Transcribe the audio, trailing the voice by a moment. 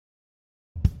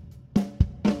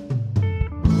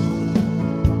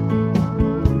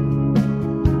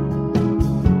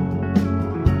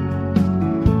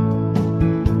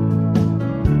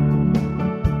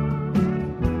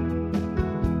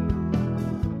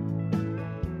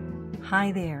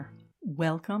Hi there.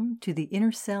 Welcome to the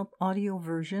Inner Self audio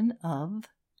version of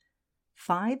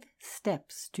 5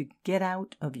 Steps to Get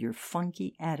Out of Your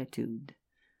Funky Attitude,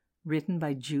 written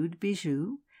by Jude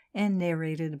Bijou and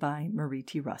narrated by Marie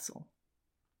T. Russell.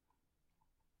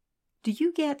 Do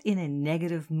you get in a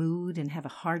negative mood and have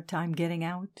a hard time getting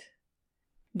out?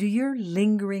 Do your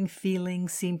lingering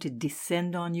feelings seem to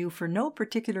descend on you for no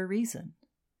particular reason?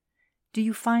 Do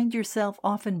you find yourself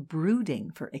often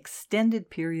brooding for extended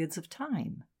periods of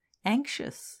time,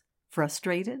 anxious,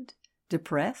 frustrated,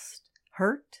 depressed,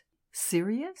 hurt,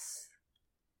 serious?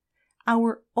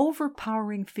 Our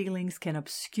overpowering feelings can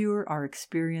obscure our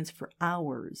experience for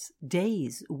hours,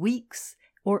 days, weeks,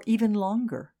 or even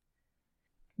longer.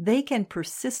 They can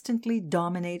persistently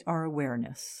dominate our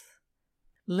awareness.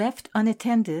 Left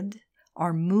unattended,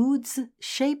 our moods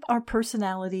shape our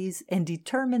personalities and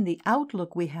determine the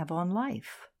outlook we have on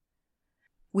life.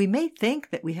 We may think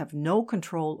that we have no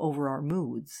control over our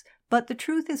moods, but the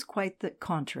truth is quite the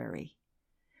contrary.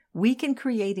 We can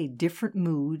create a different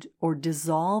mood or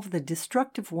dissolve the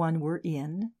destructive one we're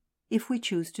in if we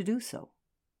choose to do so.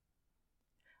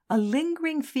 A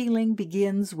lingering feeling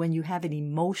begins when you have an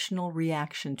emotional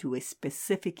reaction to a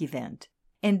specific event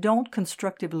and don't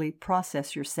constructively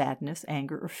process your sadness,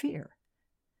 anger, or fear.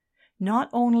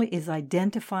 Not only is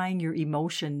identifying your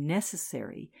emotion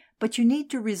necessary, but you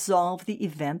need to resolve the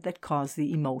event that caused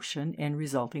the emotion and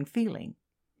resulting feeling.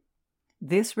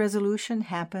 This resolution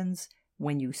happens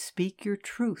when you speak your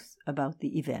truth about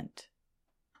the event.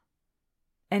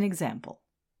 An example.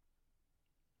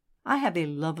 I have a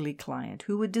lovely client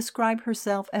who would describe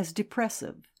herself as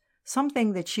depressive,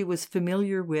 something that she was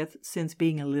familiar with since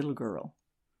being a little girl.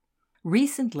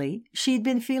 Recently, she'd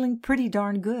been feeling pretty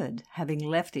darn good, having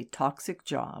left a toxic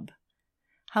job.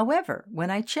 However,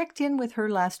 when I checked in with her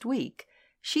last week,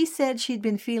 she said she'd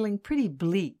been feeling pretty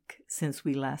bleak since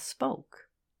we last spoke.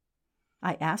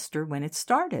 I asked her when it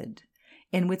started,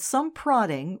 and with some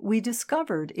prodding, we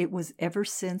discovered it was ever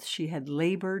since she had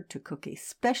labored to cook a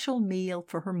special meal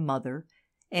for her mother,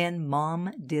 and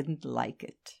Mom didn't like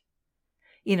it.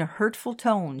 In a hurtful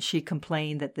tone, she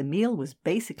complained that the meal was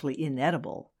basically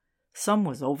inedible. Some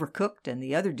was overcooked and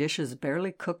the other dishes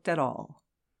barely cooked at all.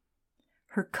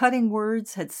 Her cutting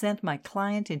words had sent my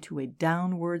client into a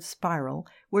downward spiral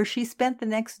where she spent the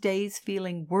next days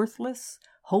feeling worthless,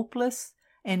 hopeless,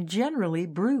 and generally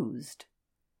bruised.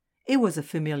 It was a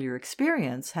familiar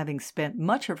experience, having spent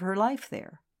much of her life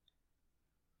there.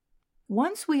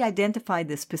 Once we identified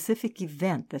the specific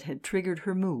event that had triggered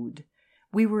her mood,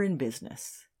 we were in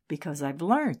business. Because I've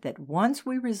learned that once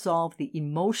we resolve the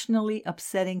emotionally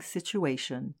upsetting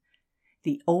situation,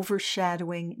 the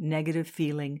overshadowing negative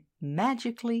feeling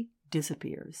magically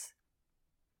disappears.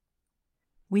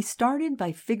 We started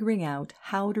by figuring out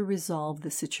how to resolve the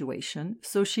situation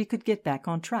so she could get back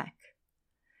on track.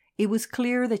 It was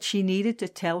clear that she needed to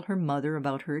tell her mother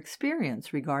about her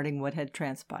experience regarding what had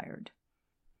transpired.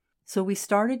 So we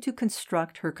started to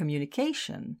construct her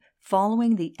communication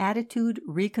following the attitude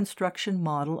reconstruction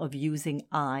model of using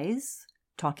I's,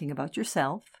 talking about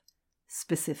yourself,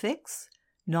 specifics,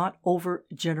 not over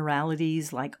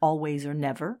generalities like always or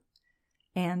never,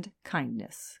 and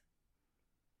kindness.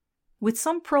 With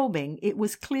some probing, it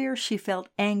was clear she felt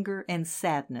anger and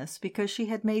sadness because she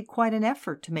had made quite an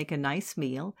effort to make a nice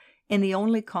meal and the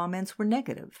only comments were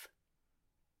negative.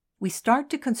 We start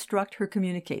to construct her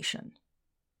communication.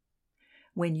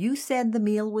 When you said the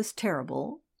meal was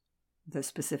terrible, the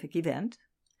specific event,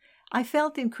 I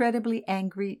felt incredibly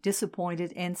angry,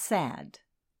 disappointed, and sad,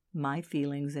 my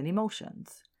feelings and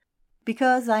emotions,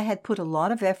 because I had put a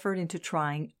lot of effort into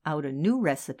trying out a new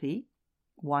recipe,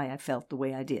 why I felt the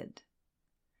way I did.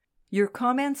 Your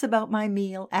comments about my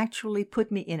meal actually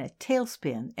put me in a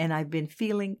tailspin, and I've been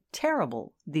feeling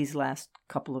terrible these last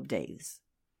couple of days.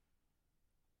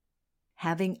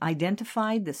 Having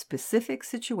identified the specific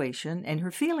situation and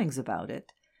her feelings about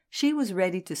it, she was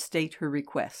ready to state her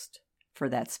request for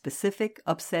that specific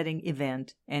upsetting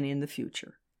event and in the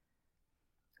future.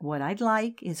 What I'd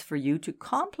like is for you to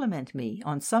compliment me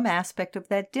on some aspect of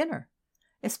that dinner,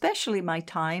 especially my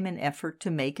time and effort to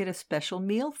make it a special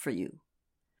meal for you.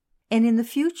 And in the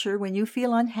future, when you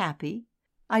feel unhappy,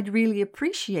 I'd really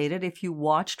appreciate it if you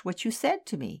watched what you said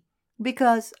to me,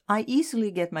 because I easily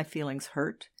get my feelings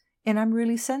hurt and I'm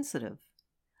really sensitive.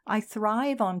 I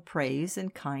thrive on praise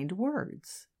and kind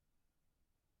words.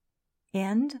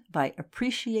 End by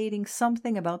appreciating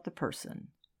something about the person.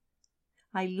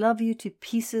 I love you to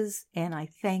pieces and I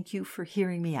thank you for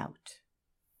hearing me out.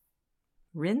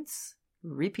 Rinse,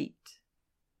 repeat.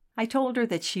 I told her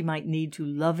that she might need to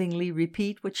lovingly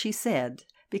repeat what she said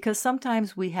because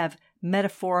sometimes we have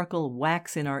metaphorical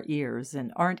wax in our ears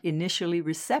and aren't initially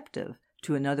receptive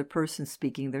to another person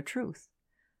speaking their truth.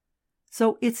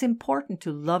 So it's important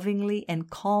to lovingly and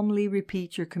calmly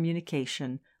repeat your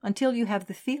communication until you have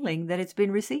the feeling that it's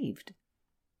been received.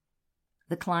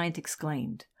 The client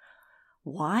exclaimed,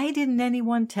 "Why didn't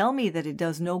anyone tell me that it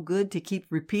does no good to keep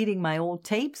repeating my old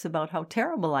tapes about how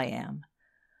terrible I am?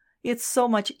 It's so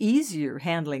much easier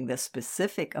handling the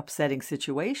specific upsetting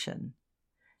situation.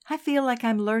 I feel like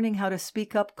I'm learning how to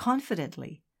speak up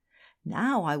confidently.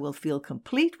 Now I will feel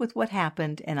complete with what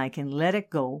happened and I can let it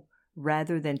go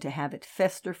rather than to have it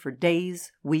fester for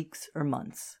days, weeks, or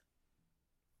months."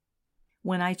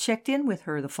 When I checked in with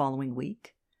her the following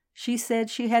week, she said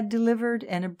she had delivered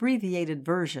an abbreviated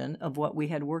version of what we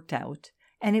had worked out,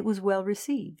 and it was well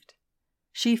received.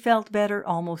 She felt better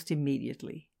almost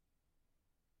immediately.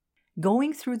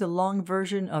 Going through the long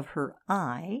version of her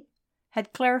I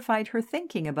had clarified her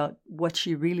thinking about what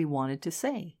she really wanted to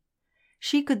say.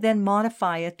 She could then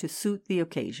modify it to suit the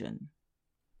occasion.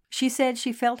 She said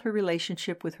she felt her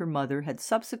relationship with her mother had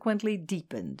subsequently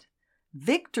deepened.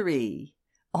 Victory!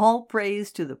 All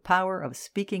praise to the power of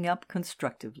speaking up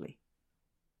constructively.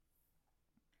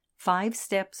 5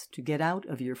 steps to get out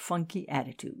of your funky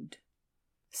attitude.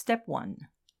 Step 1.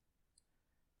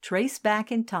 Trace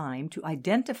back in time to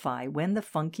identify when the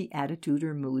funky attitude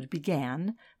or mood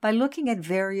began by looking at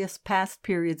various past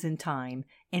periods in time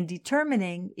and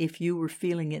determining if you were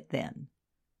feeling it then.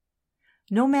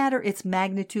 No matter its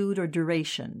magnitude or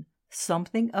duration,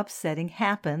 something upsetting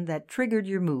happened that triggered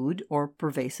your mood or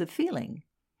pervasive feeling.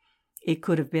 It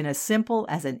could have been as simple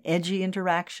as an edgy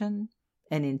interaction,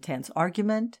 an intense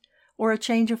argument, or a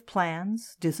change of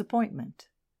plans, disappointment.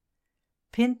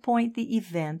 Pinpoint the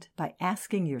event by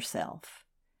asking yourself,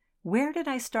 "Where did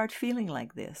I start feeling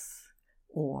like this?"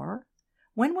 Or,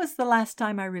 "When was the last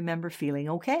time I remember feeling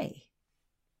okay?"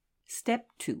 Step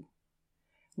 2.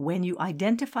 When you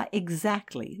identify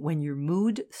exactly when your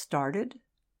mood started,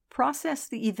 process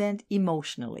the event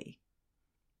emotionally.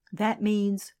 That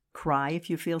means cry if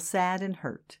you feel sad and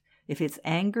hurt. If it's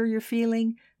anger you're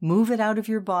feeling, move it out of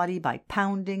your body by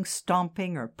pounding,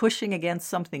 stomping, or pushing against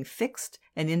something fixed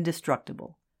and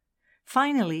indestructible.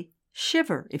 Finally,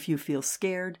 shiver if you feel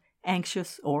scared,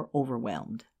 anxious, or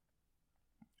overwhelmed.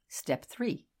 Step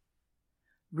 3.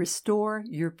 Restore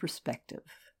your perspective.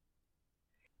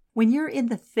 When you're in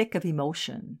the thick of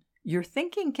emotion, your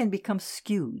thinking can become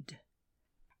skewed.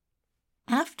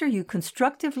 After you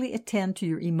constructively attend to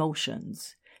your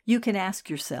emotions, you can ask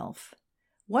yourself,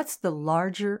 what's the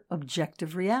larger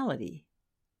objective reality?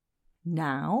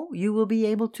 Now you will be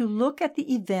able to look at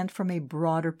the event from a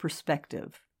broader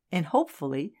perspective and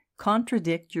hopefully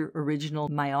contradict your original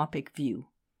myopic view.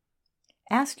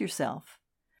 Ask yourself,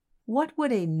 what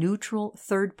would a neutral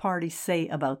third party say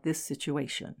about this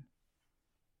situation?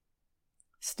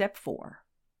 Step 4.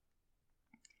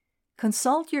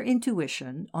 Consult your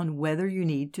intuition on whether you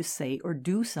need to say or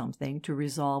do something to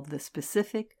resolve the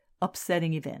specific,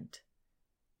 upsetting event.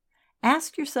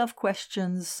 Ask yourself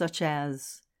questions such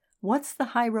as, what's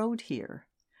the high road here?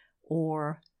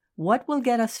 Or, what will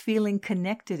get us feeling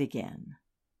connected again?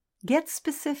 Get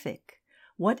specific.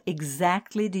 What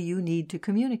exactly do you need to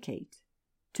communicate?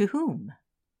 To whom?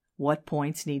 What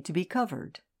points need to be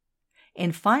covered?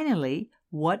 And finally,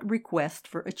 what request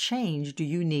for a change do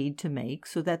you need to make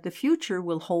so that the future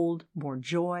will hold more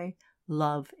joy,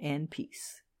 love, and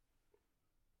peace?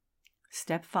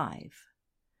 Step 5.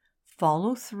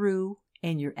 Follow through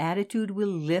and your attitude will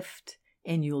lift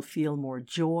and you'll feel more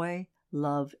joy,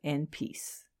 love, and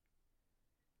peace.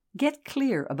 Get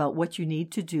clear about what you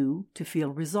need to do to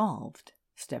feel resolved.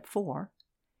 Step 4.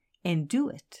 And do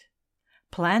it.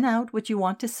 Plan out what you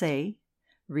want to say,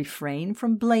 refrain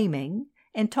from blaming,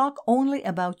 and talk only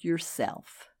about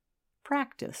yourself.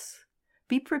 Practice.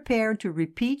 Be prepared to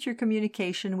repeat your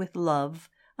communication with love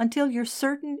until you're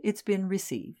certain it's been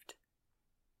received.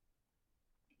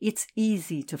 It's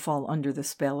easy to fall under the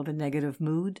spell of a negative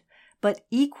mood, but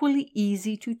equally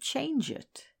easy to change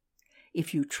it.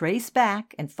 If you trace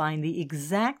back and find the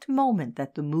exact moment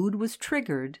that the mood was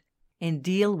triggered and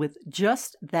deal with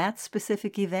just that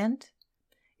specific event,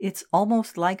 it's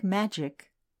almost like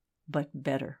magic, but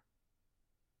better.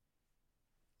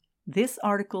 This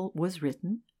article was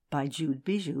written by Jude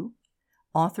Bijou,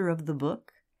 author of the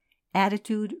book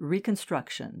Attitude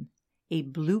Reconstruction, A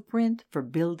Blueprint for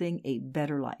Building a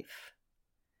Better Life.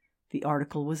 The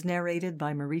article was narrated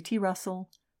by Marie T. Russell,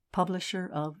 publisher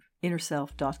of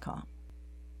InnerSelf.com.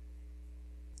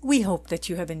 We hope that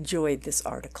you have enjoyed this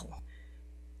article.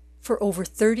 For over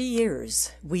 30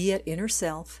 years, we at Inner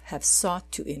Self have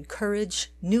sought to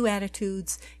encourage new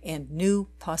attitudes and new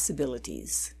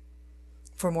possibilities.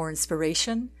 For more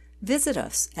inspiration, visit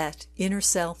us at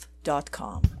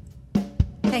innerself.com.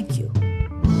 Thank you.